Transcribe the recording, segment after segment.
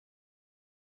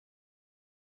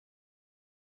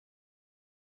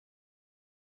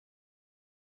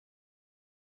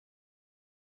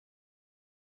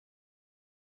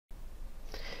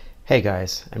Hey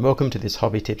guys, and welcome to this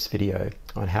hobby tips video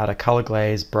on how to color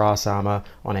glaze brass armor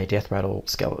on a Deathrattle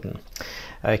skeleton.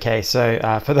 Okay, so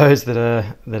for those that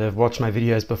have watched my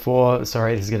videos before,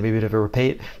 sorry, this is going to be a bit of a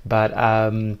repeat, but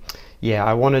yeah,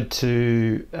 I wanted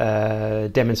to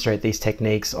demonstrate these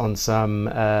techniques on some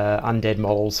undead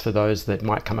models for those that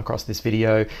might come across this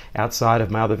video outside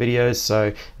of my other videos.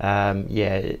 So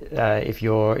yeah, if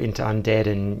you're into undead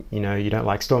and you don't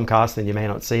like Stormcast, then you may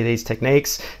not see these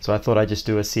techniques. So I thought I'd just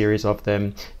do a series of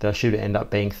them. There should end up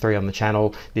being 3 on the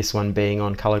channel. This one being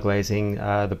on color glazing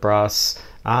the brass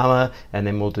armor, and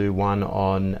then we'll do one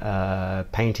on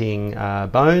painting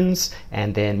bones,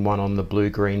 and then one on the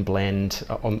blue-green blend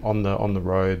on the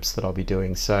robes that I'll be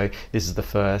doing. So this is the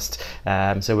first.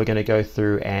 So we're going to go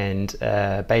through and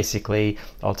basically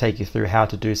I'll take you through how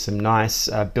to do some nice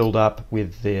build up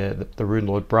with the Rune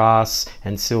Lord brass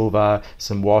and silver,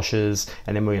 some washes,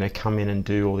 and then we're going to come in and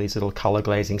do all these little color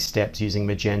glazing steps using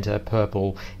magenta,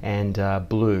 purple, and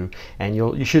blue. And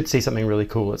you should see something really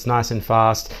cool. It's nice and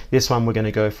fast. This one we're going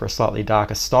to go for a slightly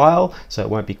darker style, so it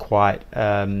won't be quite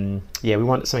yeah, we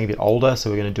want something a bit older, so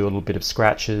we're going to do a little bit of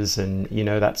scratches and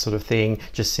that sort of thing.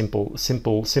 Just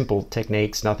simple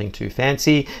techniques, nothing too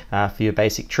fancy for your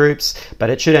basic troops, but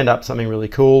it should end up something really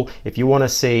cool. If you want to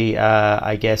see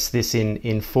I guess this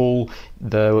in full,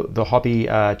 the hobby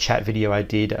chat video I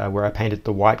did where I painted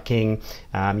the Wight King,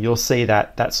 you'll see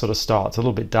that sort of style. It's a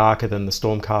little bit darker than the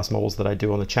Stormcast models that I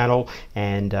do on the channel,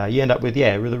 and you end up with,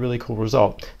 yeah, really cool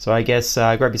result. So I guess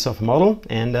grab yourself a model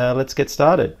and let's get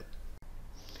started.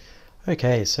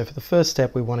 Okay, so for the first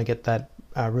step we want to get that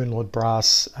Rune Lord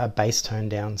brass base tone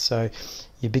down. So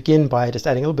you begin by just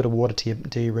adding a little bit of water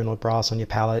to your Rune Lord brass on your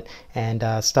palette and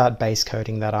start base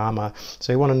coating that armor.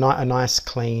 So you want a nice,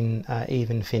 clean,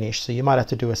 even finish. So you might have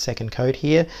to do a second coat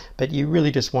here, but you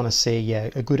really just want to see, yeah,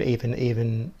 a good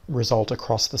even result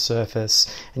across the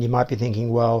surface. And you might be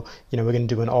thinking, well, we're going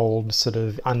to do an old sort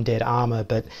of undead armor,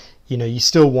 but you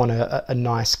still want a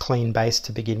nice clean base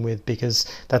to begin with, because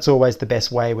that's always the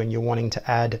best way when you're wanting to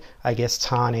add, I guess,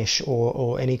 tarnish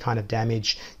or any kind of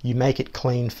damage. You make it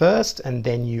clean first and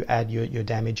then you add your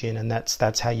damage in, and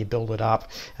that's how you build it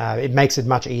up. It makes it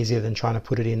much easier than trying to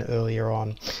put it in earlier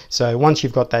on. So once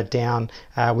you've got that down,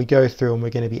 we go through and we're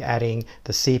going to be adding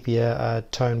the sepia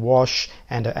tone wash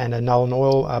and a null and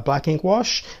oil black ink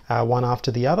wash, one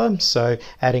after the other. So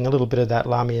adding a little bit of that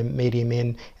Armour medium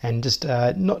in, and just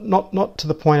not to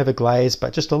the point of a glaze,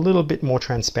 but just a little bit more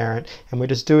transparent, and we're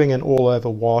just doing an all over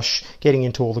wash, getting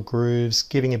into all the grooves,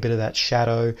 giving a bit of that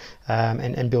shadow,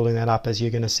 and building that up as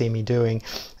you're going to see me doing.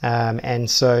 And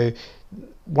so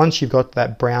once you've got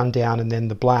that brown down and then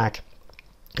the black,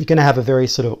 you're going to have a very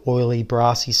sort of oily,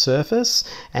 brassy surface.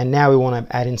 And now we want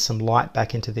to add in some light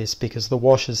back into this, because the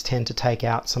washes tend to take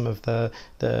out some of the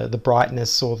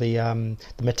brightness or the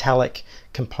metallic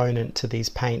component to these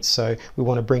paints. So we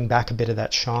want to bring back a bit of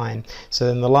that shine. So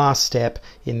then the last step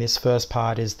in this first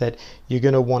part is that you're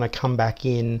going to want to come back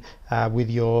in with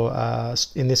your,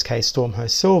 in this case,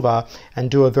 Stormhost Silver,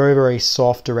 and do a very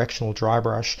soft directional dry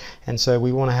brush. And so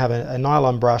we want to have a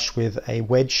nylon brush with a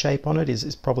wedge shape on it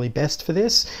is probably best for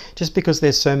this, just because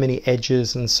there's so many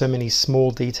edges and so many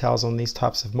small details on these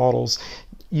types of models.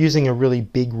 Using a really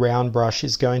big round brush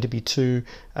is going to be too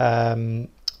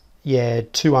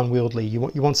too unwieldy. You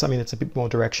want something that's a bit more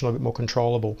directional, a bit more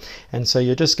controllable. And so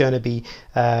you're just going to be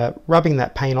rubbing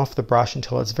that paint off the brush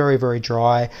until it's very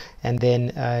dry, and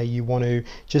then you want to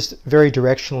just very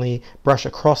directionally brush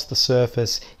across the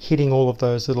surface, hitting all of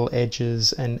those little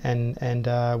edges and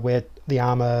where the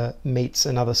armor meets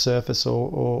another surface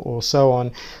or so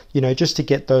on, just to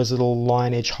get those little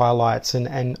line edge highlights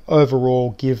and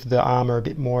overall give the armor a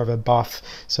bit more of a buff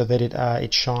so that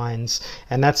it shines.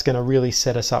 And that's going to really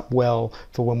set us up well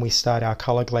for when we start our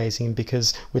color glazing,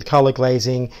 because with color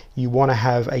glazing you want to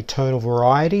have a tonal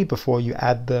variety before you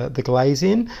add the glaze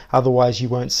in, otherwise you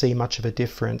won't see much of a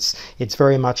difference. It's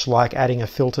very much like adding a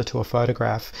filter to a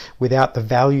photograph. Without the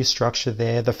value structure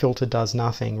there, the filter does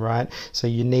nothing, right? So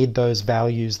you need those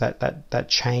values, that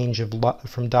change of light,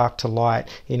 from dark to light,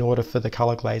 in order for the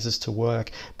color glazes to work.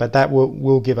 But that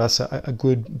will give us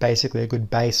basically a good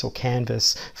base or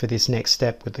canvas for this next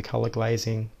step with the color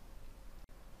glazing.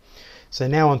 So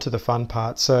now on to the fun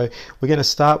part. So we're going to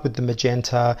start with the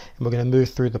magenta, and we're going to move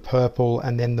through the purple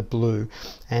and then the blue.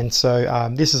 And so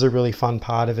this is a really fun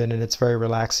part of it, and it's very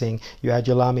relaxing. You add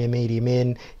your Armour medium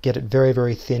in, get it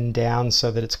very thin down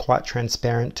so that it's quite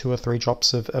transparent, 2 or 3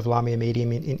 drops of Armour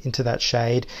medium into that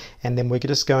shade. And then we're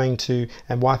just going to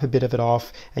wipe a bit of it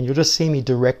off, and you'll just see me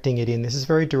directing it in. This is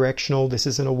very directional. This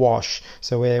isn't a wash.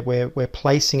 So we're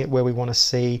placing it where we want to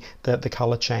see the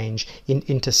color change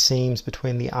into seams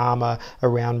between the armor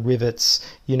around rivets.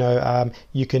 You know,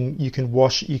 you can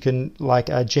wash, you can like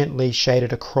gently shade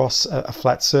it across a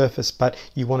flat surface, but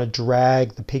you want to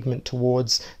drag the pigment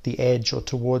towards the edge or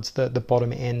towards the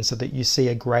bottom end so that you see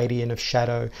a gradient of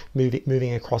shadow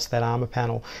moving across that armor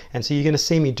panel. And so you're going to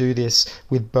see me do this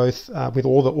with both with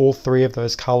all three of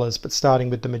those colors, but starting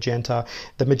with the magenta.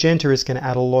 The magenta is going to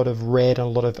add a lot of red and a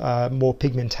lot of more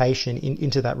pigmentation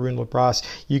into that Runelord brass.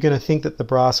 You're going to think that the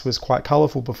brass was quite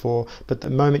colorful before, but the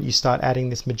moment you start adding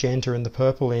this magenta and the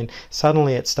purple in,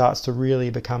 suddenly it starts to really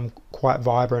become quite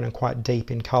vibrant and quite deep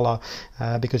in color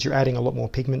because you're adding a lot more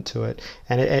pigment to it,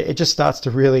 and it just starts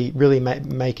to really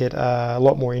make it a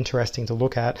lot more interesting to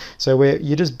look at. So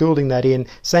you're just building that in.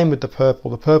 Same with the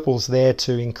purple. The purple's there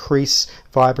to increase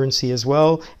vibrancy as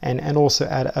well, and also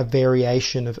add a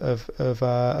variation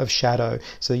of shadow,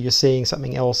 so you're seeing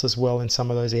something else as well in some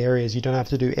of those areas. You don't have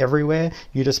to do everywhere,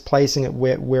 you're just placing it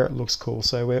where it looks cool,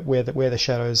 so where the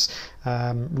shadows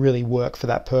really work for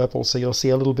that purple. So you'll see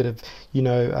a little bit of, you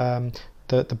know,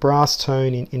 the brass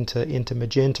tone into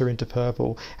magenta, into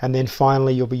purple, and then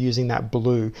finally you'll be using that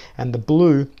blue, and the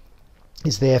blue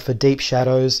is there for deep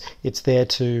shadows. It's there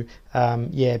to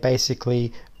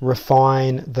basically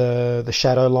refine the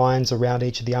shadow lines around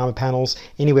each of the armor panels.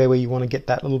 Anywhere where you want to get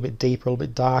that little bit deeper, a little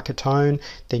bit darker tone,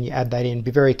 then you add that in. Be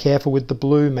very careful with the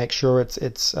blue. Make sure it's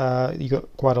you got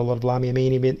quite a lot of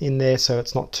lamiamine in there, so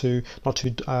it's not too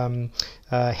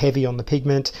heavy on the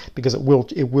pigment, because it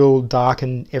will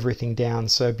darken everything down.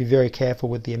 So be very careful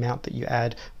with the amount that you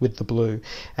add with the blue.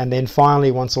 And then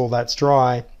finally, once all that's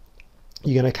dry,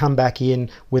 you're going to come back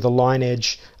in with a line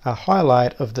edge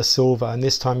highlight of the silver, and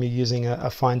this time you're using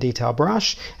a fine detail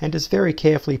brush and just very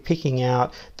carefully picking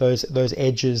out those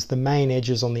edges, the main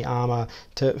edges on the armor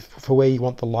for where you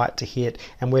want the light to hit.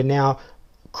 And we're now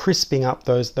crisping up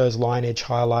those line edge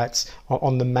highlights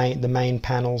on the main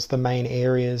panels, the main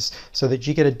areas, so that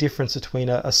you get a difference between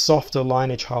a softer line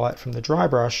edge highlight from the dry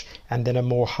brush and then a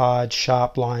more hard,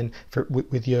 sharp line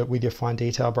with your fine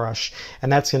detail brush. And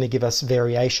that's going to give us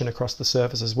variation across the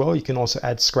surface as well. You can also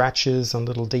add scratches and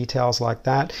little details like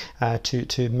that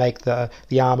to make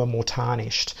the armor more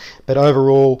tarnished. But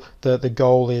overall, the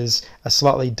goal is a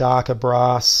slightly darker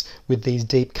brass with these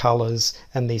deep colors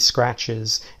and these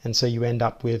scratches, and so you end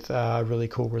up with a really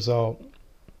cool result.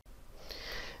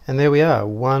 And there we are,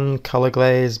 one color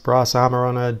glazed brass armor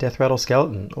on a Deathrattle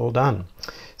Skeleton, all done.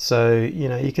 So, you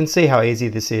know, you can see how easy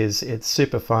this is. It's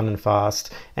super fun and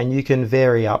fast, and you can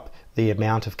vary up the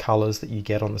amount of colors that you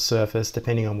get on the surface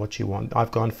depending on what you want. I've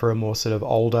gone for a more sort of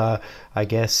older, I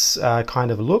guess,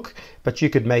 kind of look, but you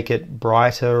could make it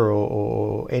brighter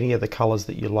or any of the colors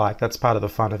that you like. That's part of the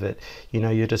fun of it. You know,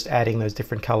 you're just adding those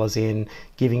different colors in,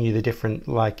 giving you the different,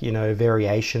 like, you know,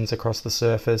 variations across the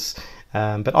surface.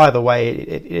 But either way,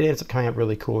 it ends up coming up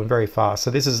really cool and very fast.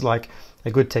 So this is like a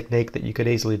good technique that you could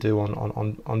easily do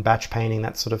on batch painting,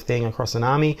 that sort of thing, across an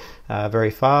army,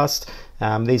 very fast.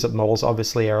 These models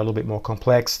obviously are a little bit more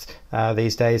complex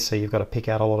these days, so you've got to pick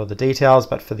out a lot of the details,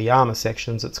 but for the armor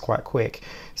sections it's quite quick.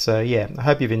 So yeah, I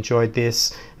hope you've enjoyed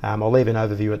this. I'll leave an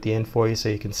overview at the end for you so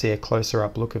you can see a closer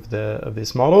up look of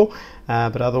this model.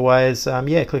 But otherwise,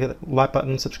 yeah, click the like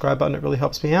button, subscribe button, it really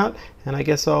helps me out, and I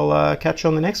guess I'll catch you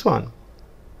on the next one.